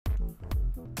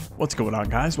What's going on,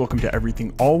 guys? Welcome to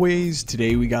Everything Always.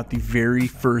 Today we got the very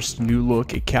first new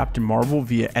look at Captain Marvel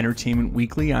via Entertainment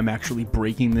Weekly. I'm actually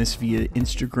breaking this via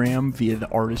Instagram, via the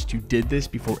artist who did this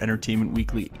before Entertainment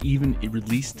Weekly even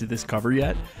released this cover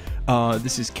yet.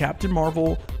 This is Captain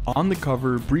Marvel on the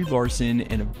cover, Brie Larson,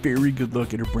 and a very good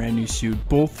look at her brand new suit.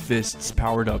 Both fists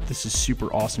powered up. This is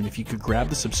super awesome. If you could grab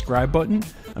the subscribe button,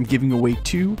 I'm giving away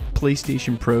 2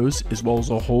 PlayStation Pros as well as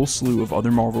a whole slew of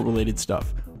other Marvel related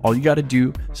stuff. All you got to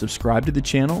do, subscribe to the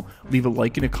channel, leave a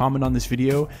like and a comment on this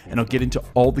video, and I'll get into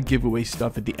all the giveaway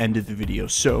stuff at the end of the video.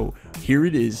 So here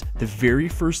it is, the very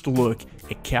first look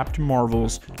at Captain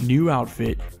Marvel's new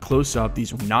outfit, close up.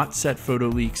 These were not set photo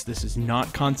leaks. This is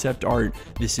not concept art.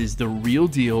 This is the real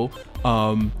deal.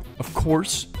 Of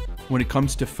course, when it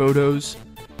comes to photos,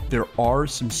 there are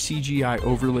some CGI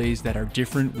overlays that are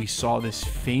different. We saw this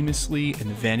famously in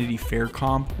the Vanity Fair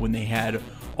comp when they had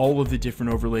all of the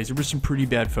different overlays. There was some pretty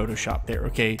bad Photoshop there,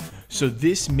 okay? So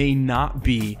this may not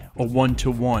be a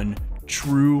one-to-one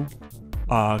true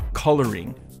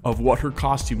coloring of what her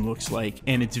costume looks like,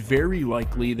 and it's very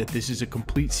likely that this is a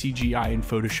complete CGI and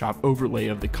Photoshop overlay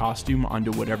of the costume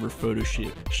onto whatever photo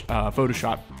shoot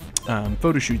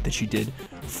that she did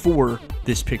for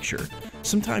this picture.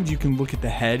 Sometimes you can look at the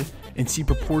head and see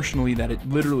proportionally that it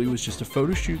literally was just a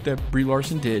photo shoot that Brie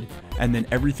Larson did, and then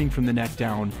everything from the neck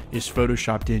down is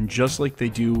photoshopped in just like they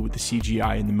do with the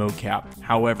CGI and the mocap.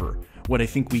 However, what I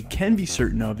think we can be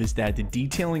certain of is that the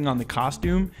detailing on the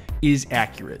costume is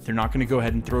accurate. They're not going to go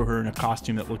ahead and throw her in a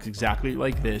costume that looks exactly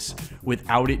like this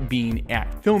without it being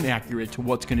film accurate to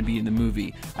what's going to be in the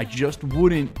movie. I just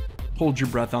wouldn't hold your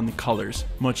breath on the colors.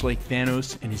 Much like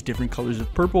Thanos and his different colors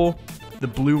of purple, the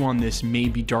blue on this may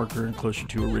be darker and closer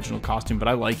to original costume, but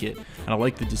I like it, and I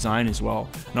like the design as well.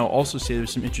 And I'll also say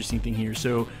there's some interesting thing here.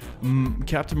 So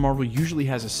Captain Marvel usually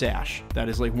has a sash. That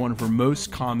is like one of her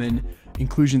most common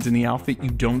inclusions in the outfit.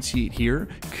 You don't see it here.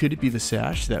 Could it be the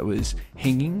sash that was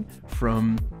hanging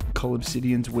from Cull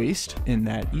Obsidian's waist in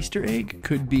that Easter egg?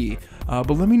 Could be.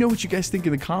 But let me know what you guys think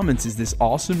in the comments. Is this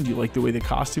awesome? Do you like the way the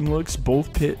costume looks?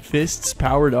 Both fists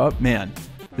powered up? Man,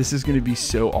 this is going to be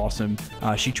so awesome.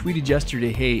 She tweeted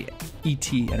yesterday, hey,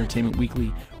 ET, Entertainment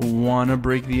Weekly, wanna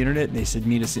break the internet? And they said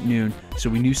meet us at noon.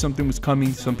 So we knew something was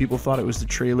coming. Some people thought it was the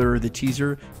trailer or the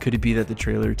teaser. Could it be that the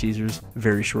trailer or teaser's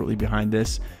very shortly behind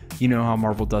this? You know how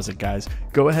Marvel does it, guys.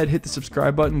 Go ahead, hit the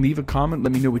subscribe button, leave a comment.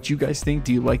 Let me know what you guys think.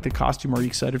 Do you like the costume? Are you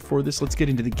excited for this? Let's get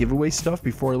into the giveaway stuff.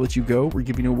 Before I let you go, we're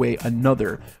giving away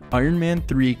another Iron Man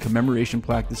 3 commemoration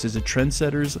plaque. This is a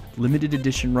Trendsetters limited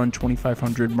edition run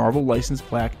 2500 Marvel license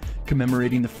plaque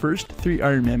commemorating the first 3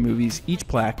 Iron Man movies. Each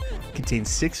plaque contains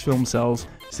 6 film cells.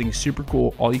 This thing is super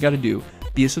cool. All you got to do,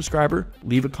 be a subscriber,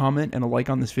 leave a comment and a like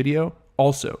on this video.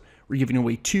 Also, we're giving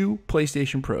away 2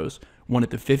 PlayStation Pros, one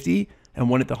at the 50 and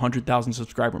one at the 100,000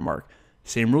 subscriber mark.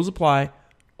 Same rules apply.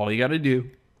 All you got to do,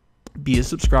 be a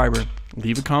subscriber,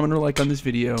 leave a comment or like on this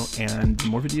video, and the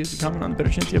more videos you comment on, the better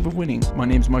chance you have of winning. My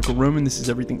name's Michael Roman. This is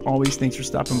Everything Always. Thanks for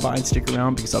stopping by and stick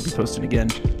around because I'll be posting again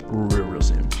real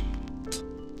soon.